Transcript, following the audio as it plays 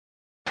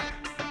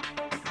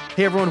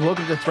Hey everyone,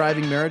 welcome to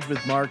Thriving Marriage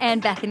with Mark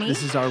and Bethany.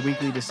 This is our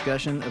weekly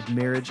discussion of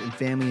marriage and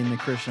family in the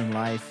Christian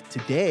life.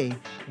 Today,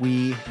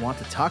 we want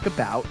to talk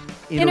about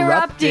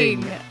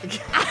interrupting.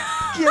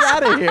 Get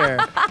out of here.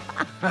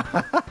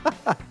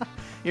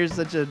 You're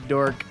such a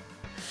dork.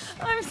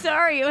 I'm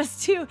sorry. It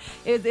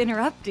was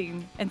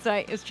interrupting. And so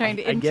I was trying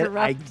to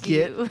interrupt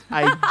you.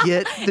 I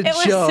get the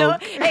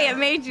joke. Hey, it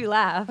made you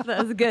laugh.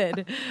 That was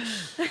good.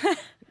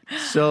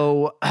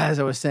 So, as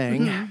I was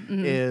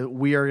saying,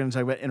 we are going to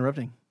talk about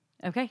interrupting.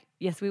 Okay.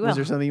 Yes, we will. Was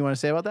there something you want to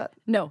say about that?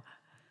 No.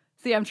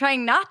 See, I'm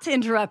trying not to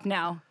interrupt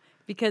now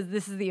because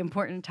this is the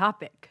important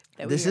topic.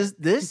 This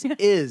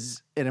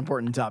is an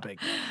important topic.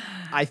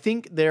 I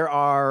think there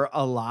are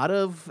a lot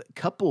of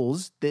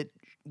couples that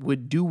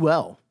would do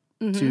well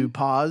to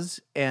pause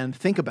and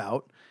think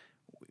about,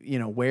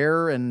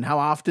 where and how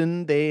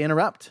often they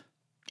interrupt.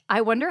 I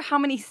wonder how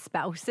many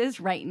spouses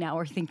right now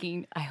are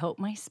thinking, I hope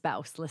my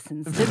spouse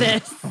listens to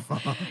this.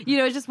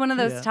 It's just one of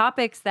those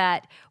topics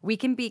that we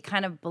can be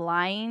kind of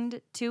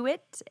blind to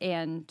it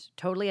and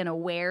totally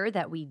unaware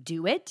that we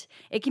do it.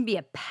 It can be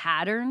a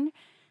pattern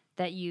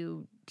that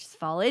you just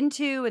fall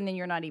into and then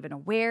you're not even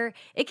aware.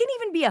 It can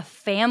even be a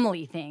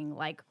family thing,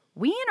 like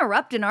we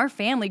interrupt in our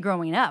family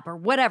growing up or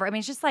whatever. I mean,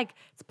 it's just like,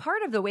 it's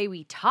part of the way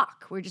we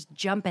talk. We're just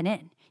jumping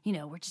in.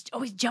 We're just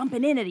always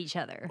jumping in at each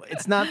other.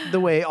 It's not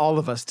the way all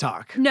of us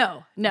talk.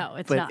 No,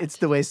 it's not. But it's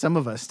the way some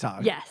of us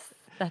talk. Yes,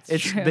 that's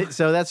true.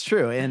 So that's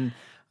true. And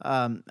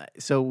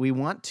so we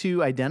want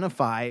to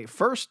identify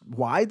first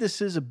why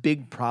this is a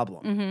big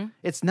problem.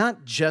 It's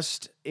not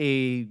just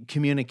a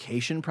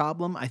communication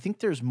problem. I think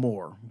there's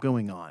more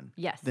going on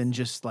than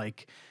just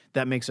like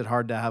that makes it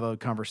hard to have a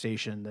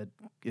conversation that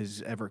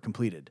is ever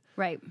completed.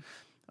 Right.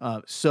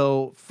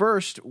 So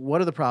first,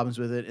 what are the problems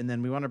with it? And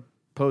then we want to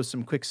pose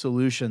some quick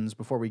solutions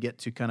before we get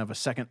to kind of a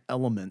second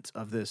element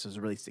of this as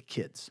it relates to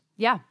kids.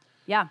 Yeah.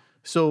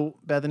 So,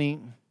 Bethany,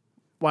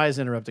 why is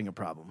interrupting a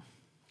problem?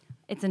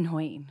 It's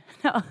annoying.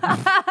 Well,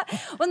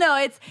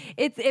 no,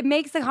 it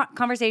makes the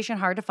conversation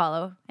hard to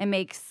follow. It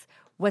makes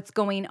what's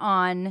going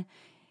on,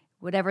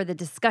 whatever the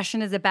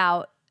discussion is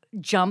about,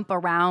 jump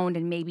around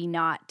and maybe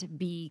not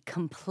be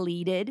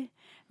completed,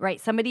 right?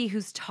 Somebody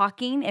who's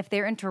talking, if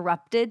they're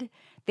interrupted,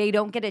 they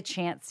don't get a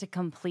chance to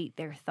complete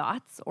their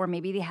thoughts, or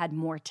maybe they had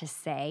more to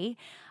say.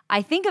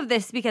 I think of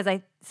this because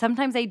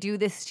sometimes I do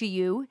this to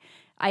you.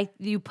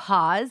 You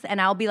pause and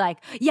I'll be like,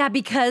 yeah,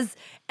 because,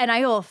 and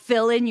I will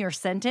fill in your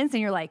sentence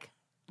and you're like,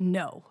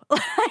 no.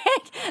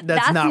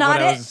 That's not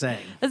what I was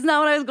saying. That's not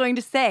what I was going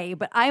to say,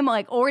 but I'm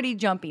like already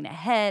jumping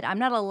ahead. I'm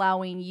not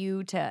allowing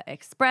you to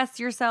express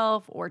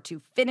yourself or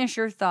to finish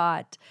your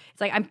thought.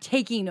 It's like I'm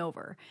taking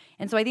over.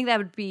 And so I think that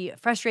would be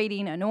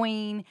frustrating,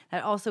 annoying.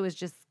 That also is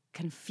just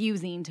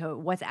confusing to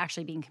what's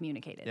actually being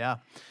communicated. Yeah.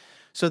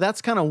 So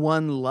that's kind of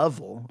one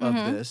level of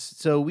this.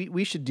 So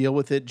we should deal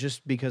with it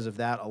just because of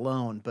that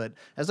alone. But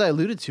as I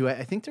alluded to,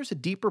 I think there's a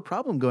deeper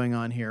problem going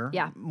on here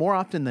more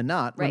often than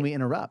not when we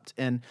interrupt.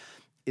 And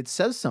it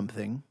says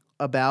something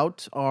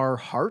about our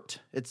heart.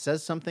 It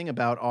says something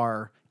about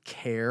our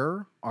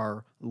care,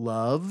 our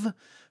love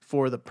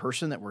for the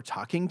person that we're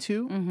talking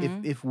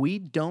to. If we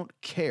don't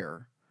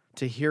care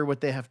to hear what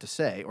they have to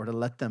say or to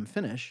let them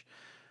finish,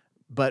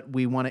 but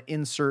we want to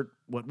insert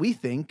what we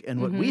think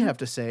and what we have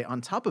to say on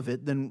top of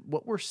it, then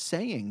what we're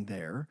saying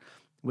there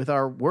with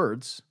our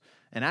words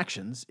and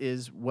actions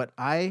is what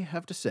I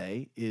have to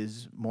say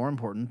is more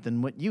important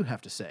than what you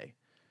have to say.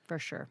 For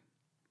sure.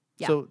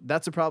 Yeah. So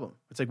that's a problem.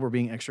 It's like we're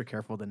being extra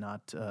careful to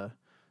not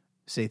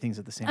say things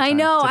at the same time. I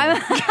know.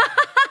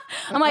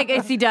 I'm like,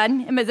 is he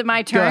done? Is it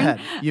my turn? Go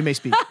ahead. You may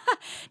speak.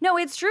 No,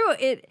 it's true.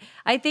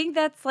 I think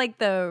that's like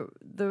the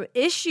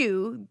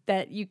issue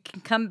that you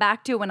can come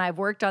back to when I've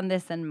worked on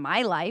this in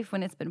my life,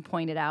 when it's been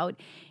pointed out,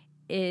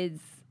 is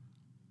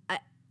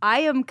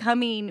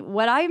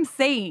what I'm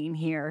saying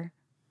here,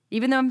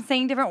 even though I'm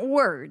saying different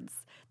words,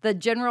 the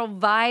general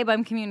vibe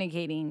I'm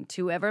communicating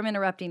to whoever I'm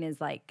interrupting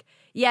is like,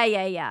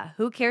 yeah.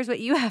 Who cares what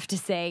you have to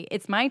say?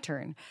 It's my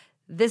turn.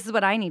 This is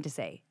what I need to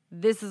say.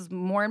 This is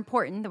more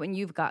important than what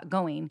you've got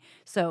going.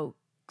 So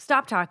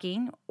stop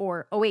talking,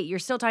 or, oh, wait, you're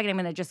still talking. I'm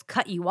going to just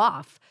cut you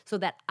off so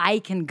that I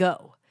can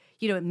go.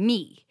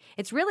 Me.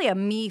 It's really a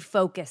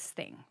me-focused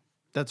thing.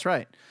 That's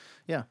right.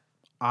 Yeah.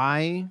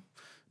 I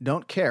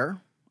don't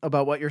care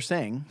about what you're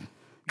saying,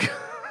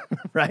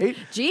 right?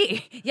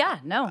 Gee, yeah,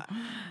 no.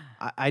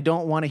 I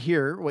don't want to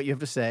hear what you have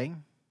to say.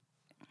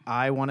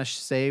 I want to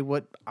say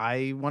what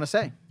I want to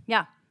say.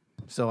 Yeah.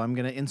 So I'm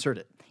going to insert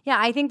it. Yeah,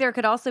 I think there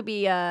could also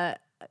be a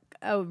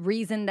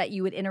reason that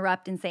you would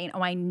interrupt and saying,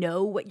 oh, I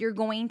know what you're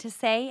going to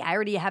say. I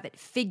already have it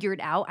figured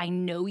out. I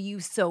know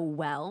you so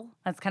well.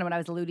 That's kind of what I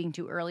was alluding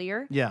to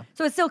earlier. Yeah.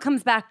 So it still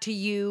comes back to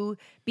you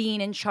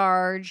being in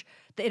charge,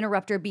 the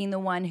interrupter being the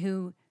one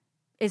who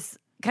is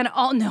kind of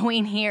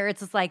all-knowing here.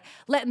 It's just like,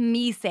 let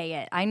me say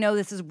it. I know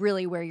this is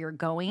really where you're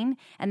going.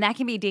 And that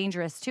can be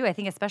dangerous too. I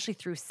think especially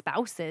through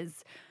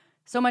spouses,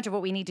 so much of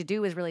what we need to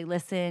do is really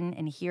listen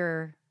and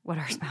hear what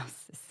our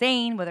spouse is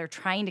saying, what they're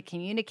trying to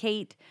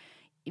communicate,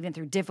 even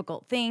through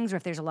difficult things, or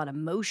if there's a lot of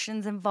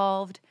emotions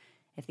involved.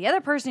 If the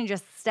other person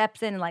just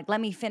steps in and like,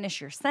 let me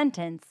finish your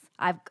sentence,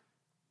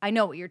 I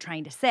know what you're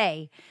trying to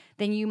say,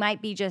 then you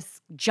might be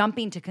just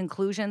jumping to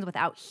conclusions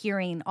without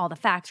hearing all the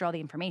facts or all the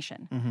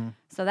information. Mm-hmm.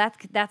 So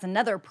that's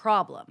another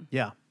problem.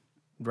 Yeah,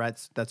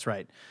 that's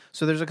right.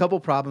 So there's a couple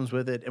problems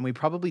with it, and we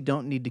probably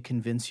don't need to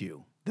convince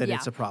you that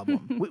it's a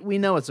problem. we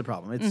know it's a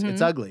problem.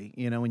 It's ugly.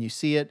 When you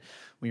see it,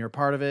 when you're a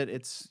part of it,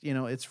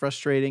 it's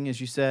frustrating,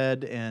 as you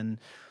said, and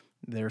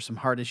there are some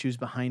hard issues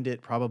behind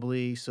it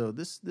probably. So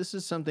this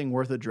is something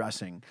worth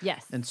addressing.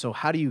 Yes. And so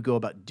how do you go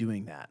about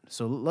doing that?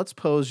 So let's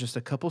pose just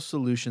a couple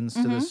solutions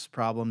to this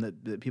problem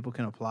that people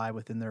can apply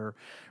within their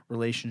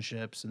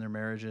relationships and their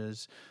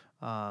marriages.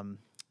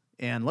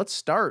 And let's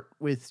start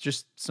with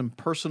just some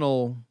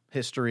personal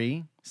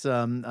history,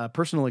 some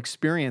personal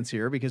experience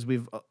here, because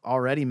we've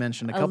already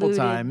mentioned a couple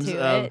times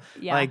of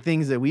like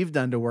things that we've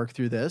done to work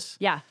through this.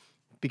 Yeah.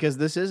 Because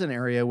this is an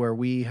area where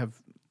we have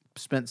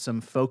spent some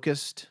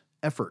focused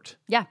effort.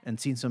 Yeah. And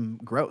seen some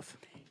growth.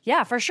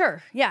 Yeah, for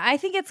sure. Yeah, I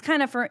think it's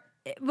kind of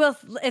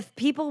if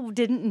people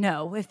didn't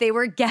know, if they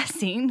were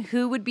guessing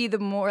who would be the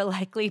more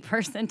likely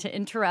person to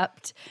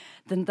interrupt,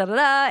 then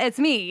it's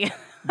me.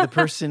 The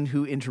person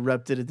who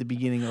interrupted at the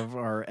beginning of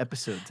our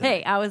episode today.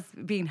 Hey, I was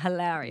being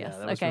hilarious. Yeah,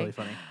 that was really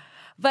funny.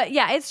 But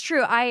yeah, it's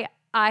true. I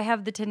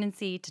have the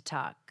tendency to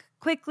talk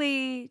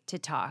quickly, to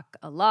talk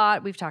a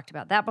lot. We've talked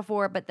about that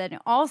before. But then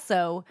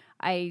also,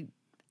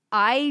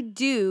 I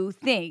do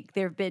think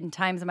there have been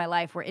times in my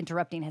life where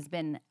interrupting has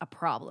been a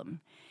problem.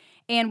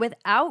 And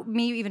without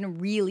me even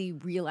really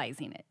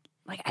realizing it,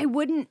 like I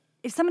wouldn't,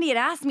 if somebody had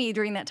asked me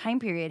during that time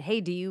period,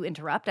 hey, do you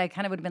interrupt? I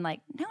kind of would have been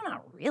like, no,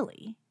 not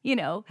really,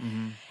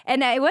 Mm-hmm.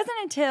 And it wasn't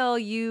until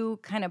you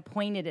kind of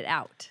pointed it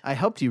out. I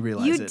helped you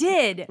realize it. You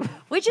did,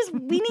 which is,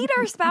 we need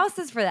our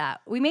spouses for that.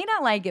 We may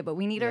not like it, but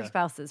we need our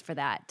spouses for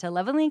that, to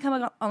lovingly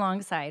come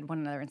alongside one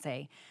another and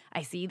say,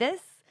 I see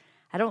this.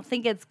 I don't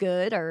think it's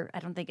good, or I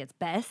don't think it's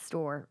best,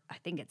 or I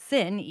think it's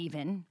sin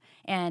even.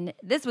 And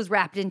this was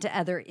wrapped into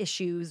other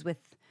issues with,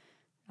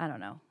 I don't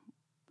know,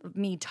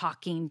 me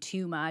talking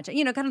too much,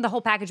 kind of the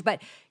whole package.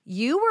 But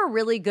you were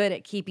really good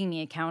at keeping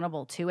me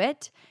accountable to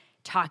it,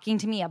 talking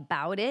to me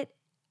about it.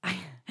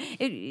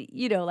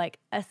 Like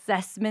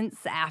assessments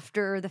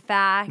after the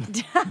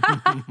fact.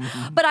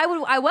 But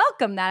I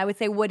welcome that. I would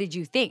say, what did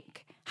you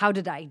think? How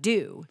did I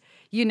do?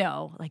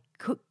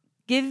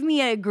 Give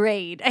me a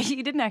grade.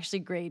 You didn't actually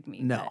grade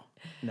me. No.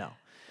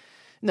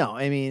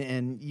 I mean,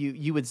 and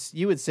you would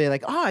say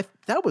like, oh, I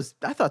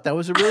thought that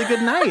was a really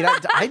good night.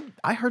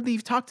 I hardly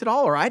talked at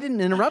all, or I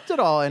didn't interrupt at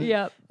all,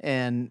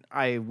 and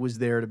I was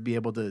there to be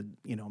able to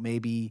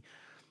maybe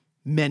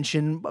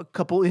mention a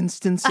couple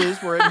instances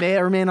where it may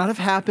or may not have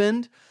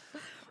happened.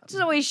 Which is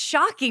always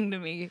shocking to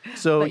me.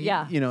 So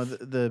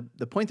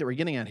the point that we're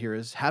getting at here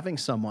is having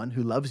someone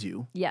who loves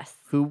you, yes,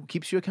 who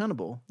keeps you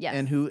accountable, yes,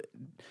 and who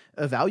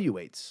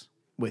evaluates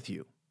with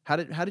you. How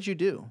did you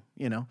do?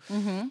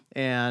 Mm-hmm.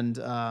 And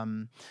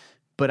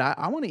but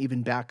I want to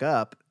even back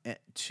up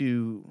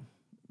to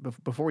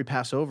before we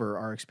pass over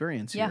our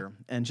experience here,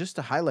 and just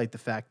to highlight the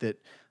fact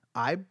that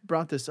I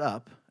brought this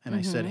up and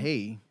I said,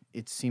 hey,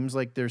 it seems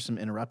like there's some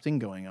interrupting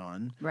going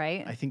on.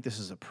 Right. I think this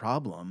is a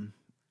problem.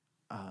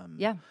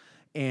 Yeah.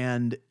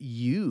 And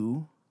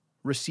you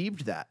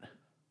received that.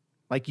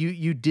 Like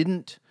you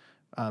didn't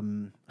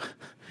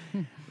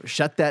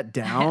shut that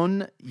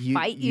down. You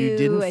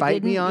didn't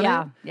fight me on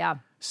it. Yeah.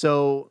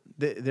 So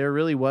there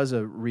really was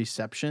a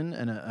reception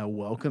and a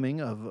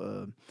welcoming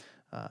of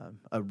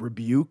a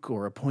rebuke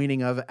or a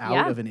pointing out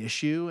of an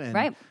issue.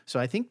 And so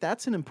I think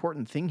that's an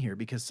important thing here,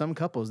 because some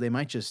couples, they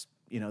might just,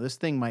 this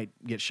thing might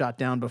get shot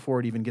down before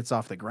it even gets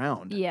off the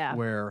ground. Yeah.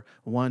 Where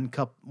one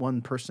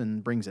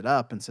person brings it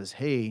up and says,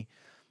 hey,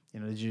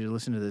 did you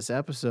listen to this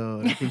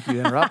episode? I think you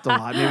interrupt a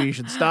lot. Maybe you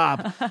should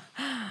stop.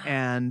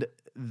 And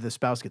the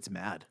spouse gets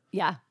mad.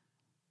 Yeah.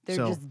 They're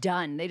just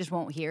done. They just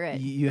won't hear it.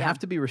 You have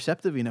to be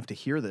receptive enough to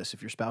hear this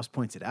if your spouse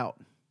points it out.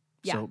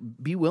 Yeah. So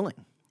be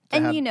willing to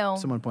have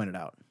someone point it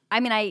out. I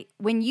mean,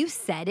 when you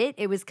said it,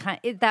 it was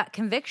that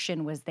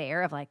conviction was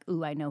there of like,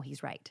 ooh, I know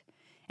he's right.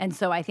 And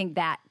so I think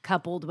that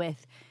coupled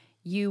with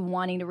you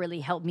wanting to really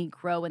help me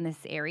grow in this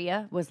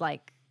area was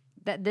like,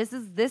 that this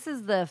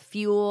is the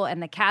fuel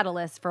and the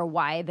catalyst for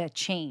why the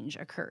change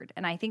occurred.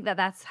 And I think that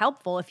that's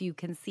helpful if you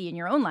can see in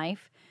your own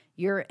life,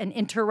 you're an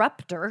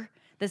interrupter.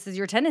 This is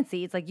your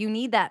tendency. It's like you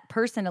need that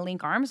person to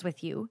link arms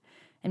with you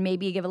and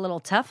maybe give a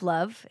little tough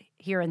love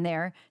here and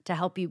there to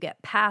help you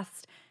get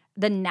past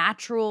the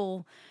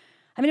natural.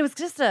 I mean, it was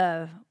just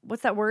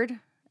what's that word?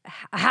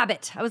 A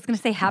habit. I was going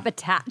to say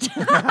habitat.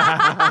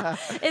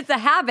 It's a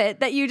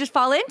habit that you just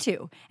fall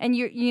into and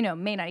you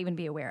may not even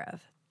be aware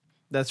of.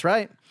 That's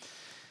right.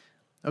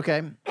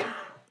 Okay.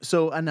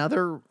 So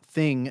another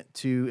thing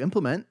to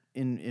implement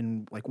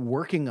in like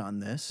working on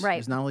this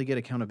is not only get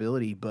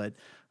accountability, but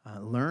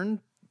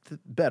learn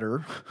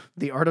better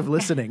the art of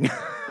listening.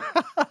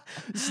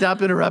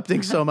 Stop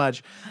interrupting so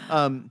much.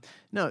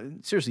 No,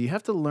 seriously, you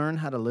have to learn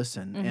how to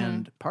listen. Mm-hmm.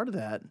 And part of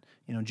that,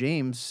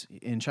 James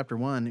in chapter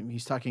 1,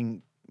 he's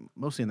talking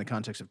mostly in the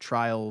context of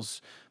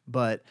trials,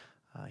 but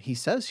he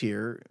says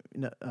here,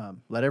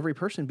 let every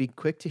person be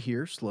quick to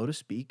hear, slow to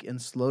speak,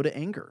 and slow to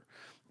anger.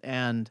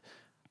 And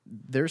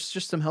there's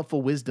just some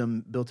helpful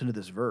wisdom built into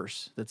this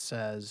verse that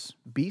says,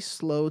 be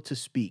slow to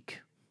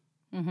speak.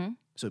 Mm-hmm.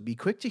 So be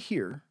quick to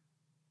hear,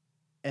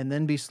 and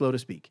then be slow to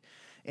speak.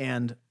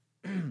 And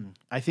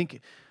I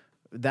think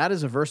that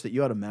is a verse that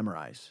you ought to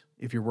memorize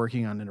if you're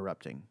working on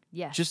interrupting.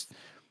 Yes. Just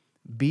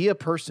be a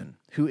person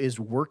who is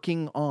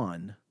working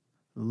on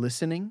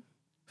listening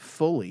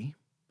fully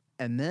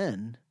and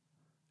then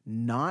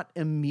not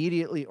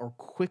immediately or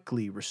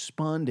quickly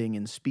responding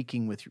and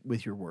speaking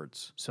with your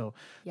words. So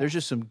there's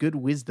just some good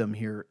wisdom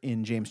here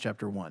in James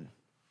chapter 1.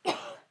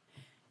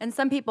 And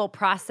some people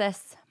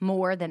process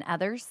more than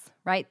others,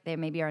 right? They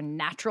maybe are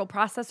natural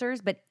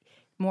processors, but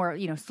more,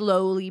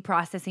 slowly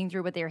processing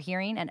through what they're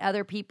hearing, and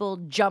other people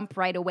jump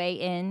right away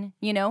in,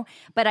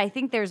 But I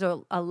think there's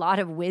a lot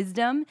of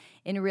wisdom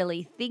in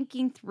really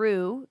thinking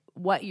through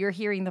what you're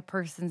hearing the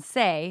person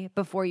say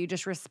before you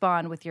just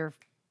respond with your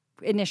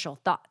initial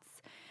thoughts.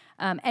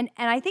 And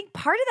I think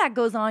part of that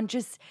goes on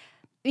just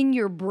in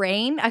your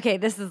brain. Okay,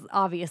 this is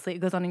obviously, it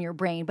goes on in your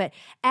brain, but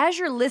as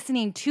you're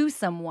listening to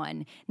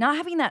someone, not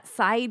having that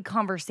side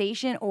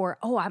conversation or,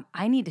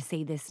 I need to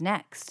say this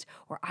next,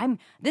 or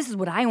this is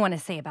what I want to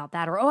say about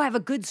that, or, I have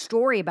a good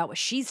story about what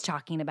she's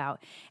talking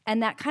about.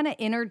 And that kind of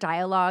inner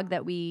dialogue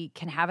that we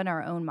can have in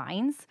our own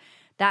minds,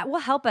 that will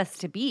help us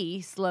to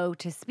be slow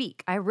to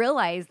speak. I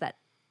realized that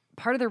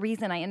part of the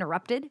reason I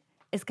interrupted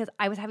is because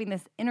I was having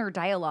this inner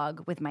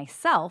dialogue with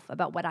myself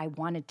about what I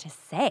wanted to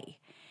say,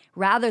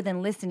 rather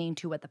than listening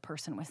to what the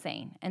person was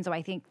saying. And so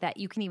I think that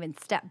you can even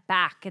step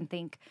back and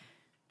think,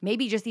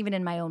 maybe just even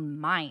in my own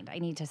mind, I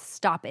need to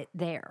stop it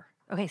there.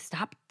 Okay,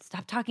 stop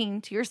talking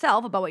to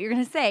yourself about what you're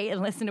going to say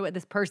and listen to what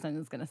this person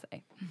is going to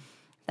say.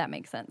 If that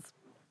makes sense.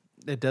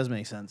 It does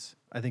make sense.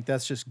 I think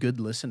that's just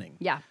good listening.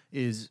 Yeah.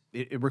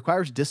 It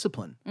requires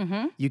discipline.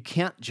 Mm-hmm. You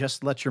can't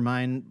just let your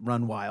mind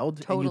run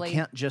wild. Totally. And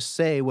you can't just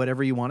say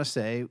whatever you want to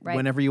say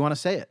whenever you want to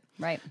say it.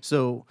 Right.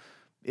 So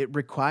it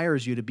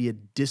requires you to be a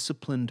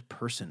disciplined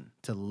person,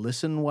 to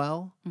listen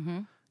well,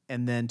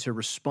 and then to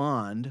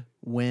respond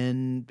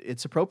when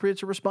it's appropriate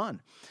to respond.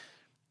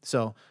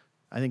 So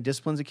I think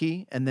discipline's a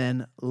key. And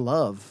then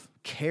love,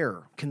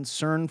 care,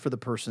 concern for the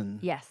person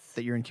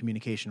that you're in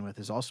communication with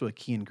is also a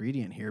key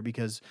ingredient here,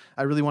 because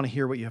I really want to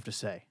hear what you have to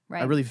say.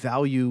 Right. I really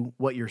value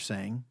what you're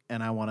saying,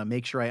 and I want to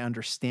make sure I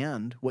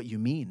understand what you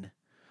mean.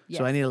 Yes.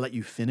 So I need to let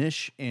you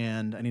finish,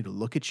 and I need to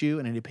look at you,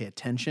 and I need to pay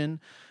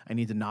attention. I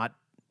need to not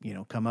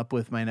come up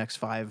with my next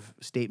 5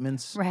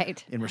 statements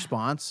in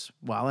response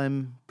while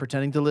I'm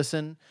pretending to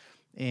listen.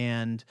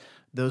 And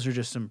those are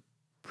just some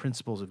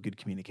principles of good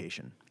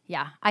communication.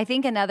 Yeah. I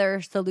think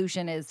another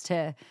solution is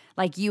to,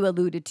 like you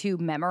alluded to,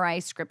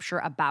 memorize scripture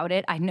about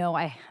it. I know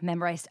I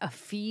memorized a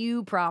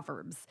few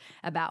proverbs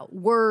about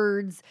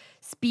words,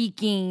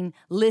 speaking,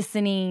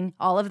 listening,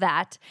 all of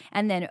that.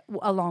 And then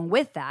along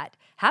with that,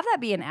 have that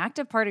be an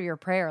active part of your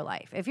prayer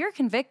life. If you're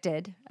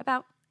convicted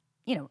about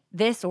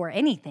this or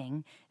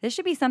anything, this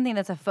should be something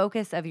that's a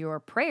focus of your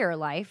prayer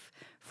life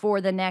for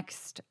the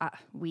next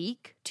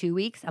week, 2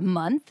 weeks, a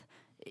month.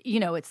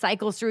 It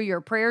cycles through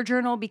your prayer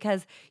journal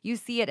because you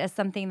see it as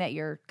something that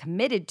you're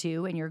committed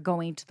to, and you're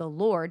going to the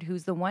Lord,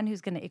 who's the one who's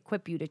going to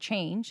equip you to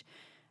change.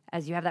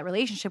 As you have that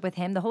relationship with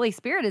him, the Holy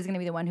Spirit is going to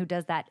be the one who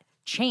does that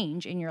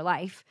change in your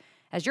life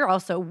as you're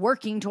also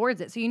working towards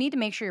it. So you need to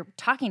make sure you're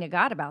talking to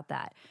God about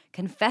that,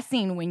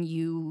 confessing when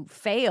you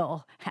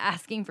fail,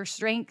 asking for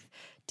strength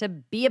to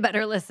be a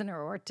better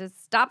listener or to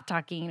stop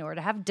talking or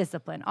to have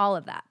discipline, all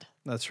of that.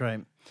 That's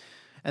right.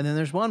 And then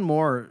there's one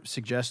more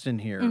suggestion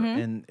here,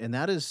 and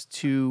that is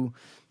to,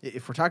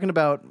 if we're talking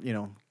about,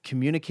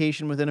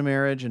 communication within a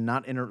marriage and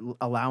not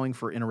allowing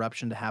for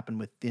interruption to happen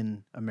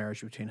within a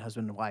marriage between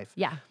husband and wife,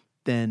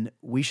 then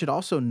we should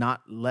also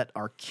not let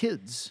our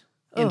kids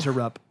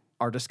interrupt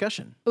our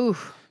discussion.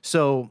 Oof.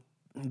 So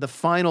the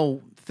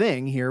final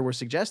thing here we're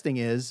suggesting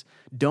is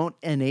don't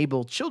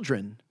enable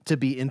children to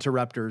be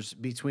interrupters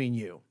between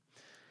you.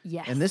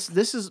 Yes. And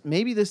this is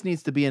maybe this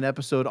needs to be an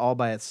episode all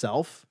by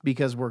itself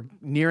because we're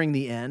nearing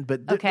the end,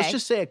 but let's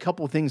just say a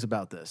couple things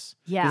about this.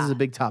 Yeah. This is a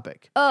big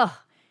topic.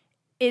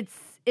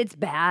 It's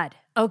bad.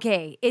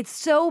 Okay. It's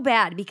so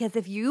bad because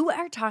if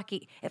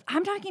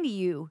I'm talking to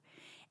you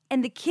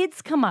and the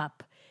kids come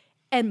up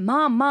and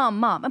mom,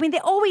 I mean, they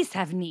always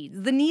have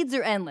needs. The needs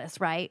are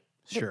endless, right?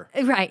 Sure.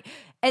 Right.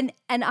 And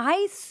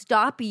I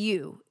stop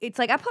you. It's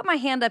like I put my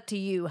hand up to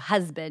you,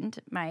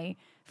 husband, my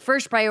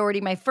first priority,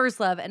 my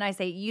first love, and I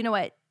say, you know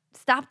what?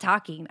 Stop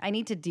talking. I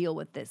need to deal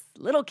with this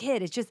little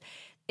kid.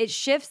 It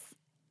shifts.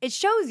 It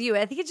shows you.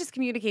 I think it just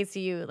communicates to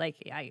you, like,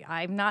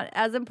 I'm not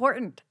as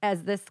important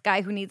as this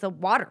guy who needs a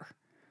water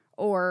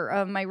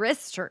or my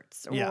wrist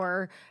hurts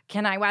or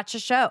can I watch a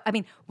show? I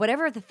mean,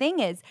 whatever the thing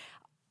is,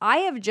 I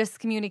have just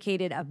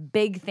communicated a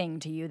big thing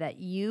to you that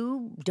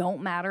you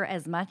don't matter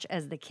as much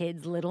as the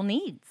kid's little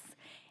needs.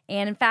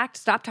 And in fact,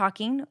 stop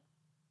talking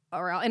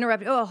or I'll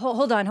interrupt. Oh,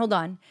 hold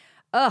on.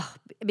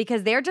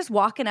 Because they're just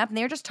walking up and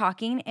they're just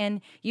talking and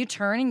you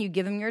turn and you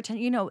give them your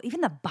attention, even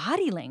the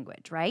body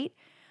language, right?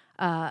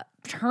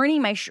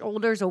 turning my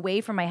shoulders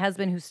away from my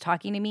husband who's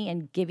talking to me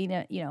and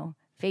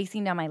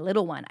facing down my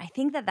little one. I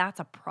think that that's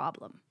a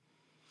problem.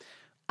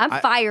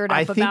 I'm fired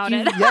up about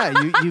it.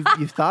 Yeah,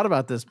 you've thought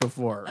about this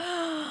before.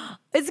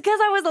 It's because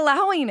I was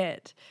allowing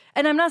it.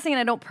 And I'm not saying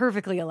I don't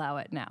perfectly allow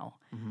it now.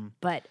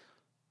 But,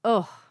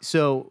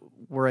 So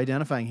we're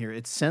identifying here,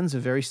 it sends a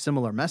very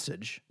similar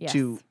message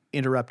to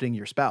interrupting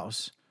your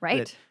spouse.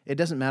 Right. It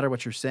doesn't matter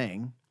what you're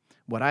saying.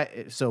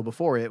 So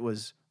before it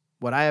was,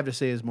 what I have to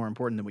say is more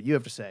important than what you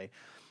have to say.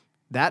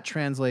 That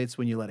translates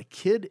when you let a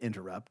kid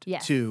interrupt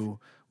to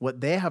what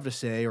they have to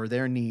say or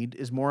their need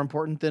is more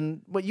important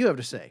than what you have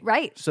to say.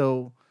 Right.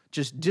 So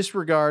just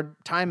disregard,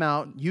 time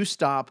out, you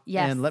stop,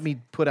 and let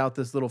me put out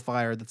this little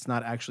fire that's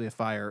not actually a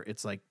fire.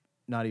 It's like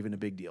not even a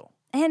big deal.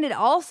 And it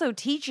also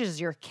teaches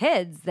your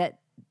kids that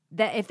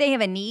if they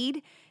have a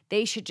need,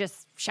 they should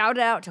just shout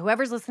it out to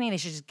whoever's listening. They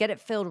should just get it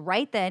filled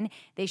right then.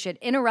 They should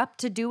interrupt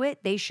to do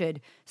it. They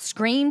should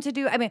scream to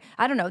do it. I mean,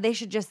 I don't know. They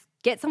should just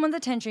get someone's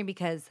attention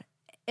because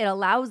it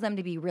allows them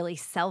to be really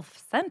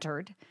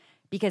self-centered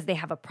because they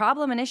have a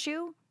problem, an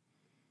issue.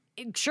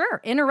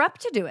 Sure,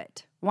 interrupt to do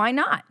it. Why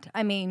not?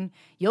 I mean,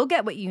 you'll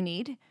get what you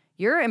need.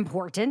 You're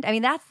important. I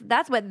mean,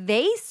 that's what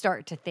they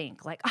start to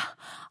think. Like,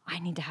 I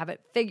need to have it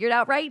figured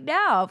out right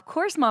now. Of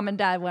course, mom and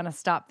dad want to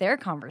stop their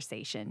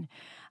conversation.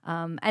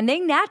 And they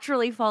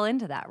naturally fall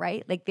into that,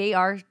 right? Like they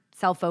are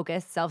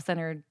self-focused,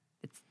 self-centered.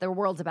 Their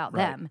world's about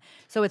them.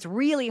 So it's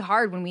really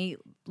hard when we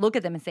look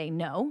at them and say,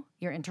 no,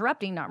 you're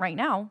interrupting, not right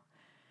now.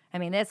 I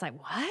mean, it's like,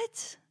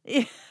 what?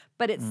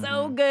 But it's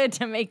so good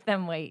to make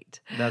them wait.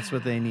 That's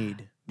what they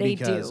need. They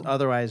because do.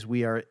 Otherwise,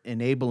 we are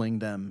enabling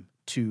them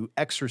to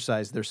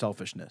exercise their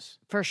selfishness.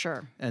 For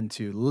sure. And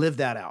to live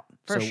that out.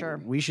 For sure.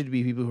 We should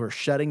be people who are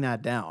shutting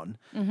that down,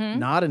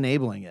 not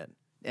enabling it,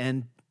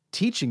 and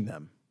teaching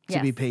them to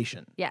be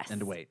patient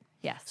and to wait.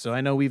 Yes. So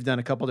I know we've done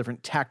a couple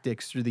different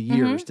tactics through the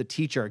years to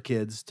teach our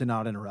kids to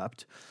not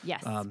interrupt.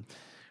 Yes.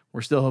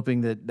 We're still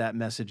hoping that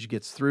message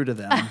gets through to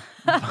them.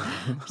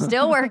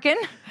 Still working.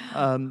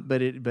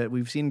 But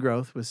we've seen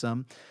growth with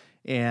some.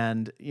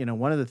 And,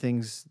 one of the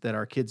things that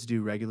our kids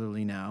do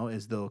regularly now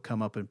is they'll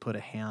come up and put a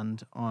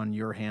hand on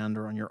your hand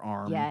or on your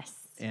arm. Yes.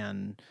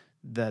 And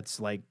that's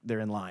like they're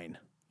in line.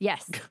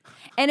 Yes.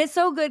 And it's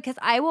so good because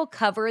I will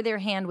cover their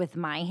hand with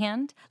my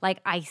hand. Like,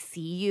 I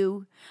see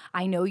you.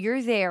 I know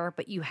you're there,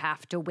 but you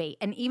have to wait.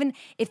 And even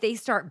if they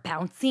start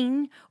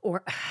bouncing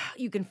or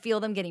you can feel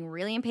them getting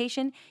really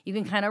impatient, you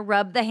can kind of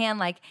rub the hand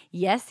like,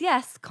 yes,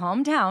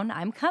 calm down.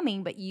 I'm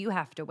coming, but you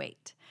have to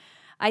wait.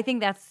 I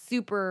think that's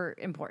super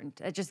important.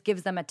 It just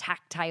gives them a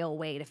tactile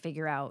way to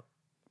figure out,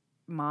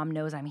 mom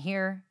knows I'm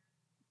here.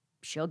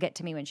 She'll get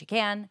to me when she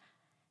can.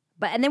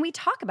 And then we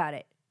talk about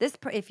it.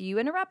 If you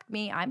interrupt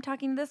me, I'm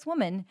talking to this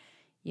woman,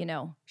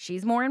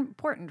 she's more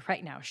important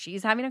right now.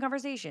 She's having a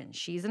conversation.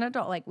 She's an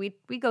adult. Like we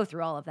go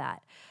through all of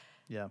that.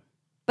 Yeah.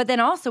 But then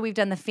also we've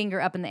done the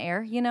finger up in the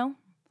air,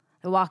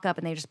 They walk up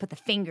and they just put the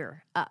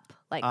finger up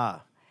like,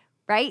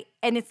 right?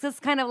 And it's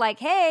just kind of like,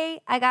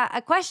 hey, I got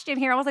a question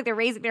here. Almost like they're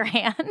raising their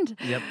hand.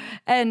 Yep.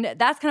 And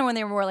that's kind of when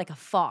they were more like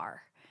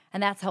afar.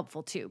 And that's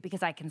helpful too,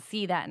 because I can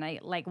see that and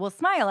I will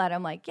smile at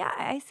them like, yeah,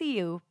 I see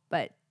you,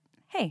 but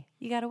hey,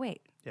 you got to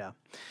wait. Yeah.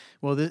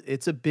 Well,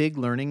 it's a big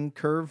learning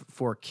curve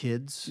for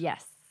kids.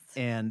 Yes.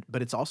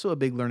 But it's also a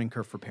big learning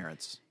curve for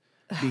parents.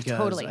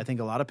 Because I think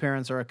a lot of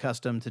parents are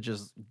accustomed to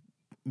just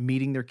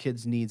meeting their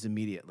kids' needs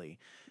immediately.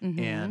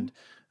 And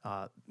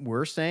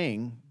we're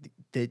saying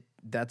that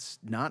that's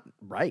not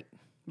right.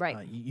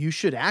 Right. You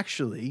should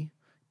actually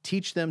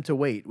teach them to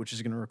wait, which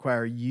is going to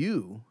require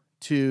you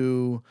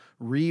to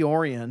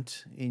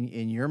reorient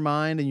in your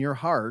mind and your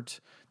heart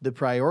the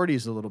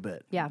priorities a little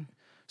bit. Yeah.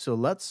 So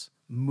let's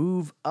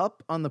move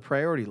up on the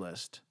priority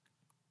list.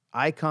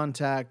 Eye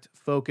contact,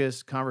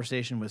 focus,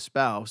 conversation with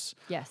spouse.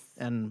 Yes.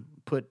 And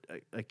put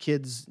a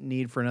kid's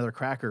need for another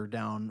cracker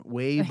down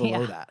way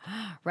below that.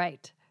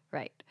 Right.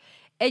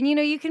 And,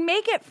 you can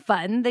make it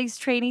fun, these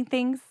training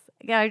things.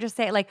 I just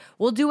say,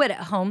 we'll do it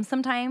at home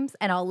sometimes,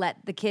 and I'll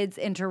let the kids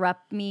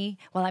interrupt me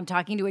while I'm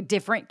talking to a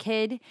different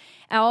kid.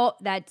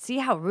 See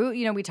how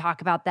rude, we talk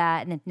about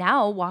that, and then now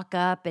I'll walk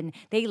up, and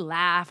they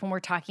laugh when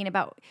we're talking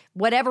about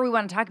whatever we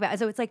want to talk about.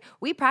 So it's like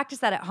we practice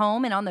that at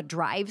home, and on the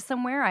drive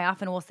somewhere, I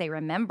often will say,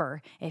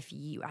 remember,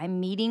 I'm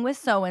meeting with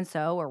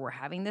so-and-so, or we're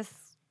having this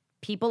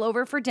people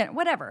over for dinner,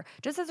 whatever,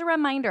 just as a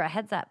reminder, a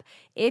heads up.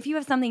 If you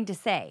have something to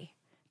say,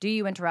 do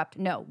you interrupt?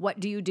 No. What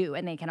do you do?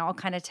 And they can all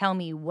kind of tell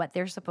me what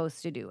they're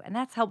supposed to do. And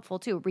that's helpful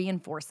too,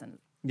 reinforcing.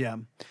 Yeah.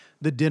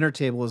 The dinner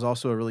table is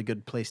also a really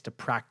good place to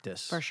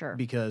practice. For sure.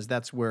 Because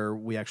that's where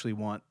we actually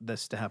want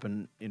this to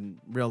happen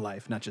in real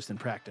life, not just in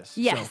practice.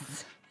 Yes.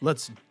 So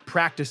let's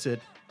practice it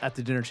at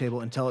the dinner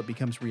table until it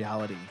becomes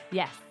reality.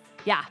 Yes.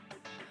 Yeah.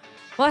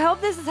 Well, I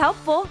hope this is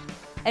helpful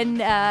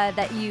and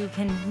that you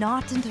can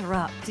not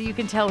interrupt. You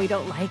can tell we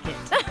don't like it.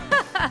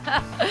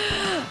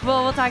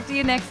 Well, we'll talk to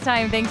you next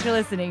time. Thanks for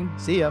listening.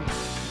 See ya.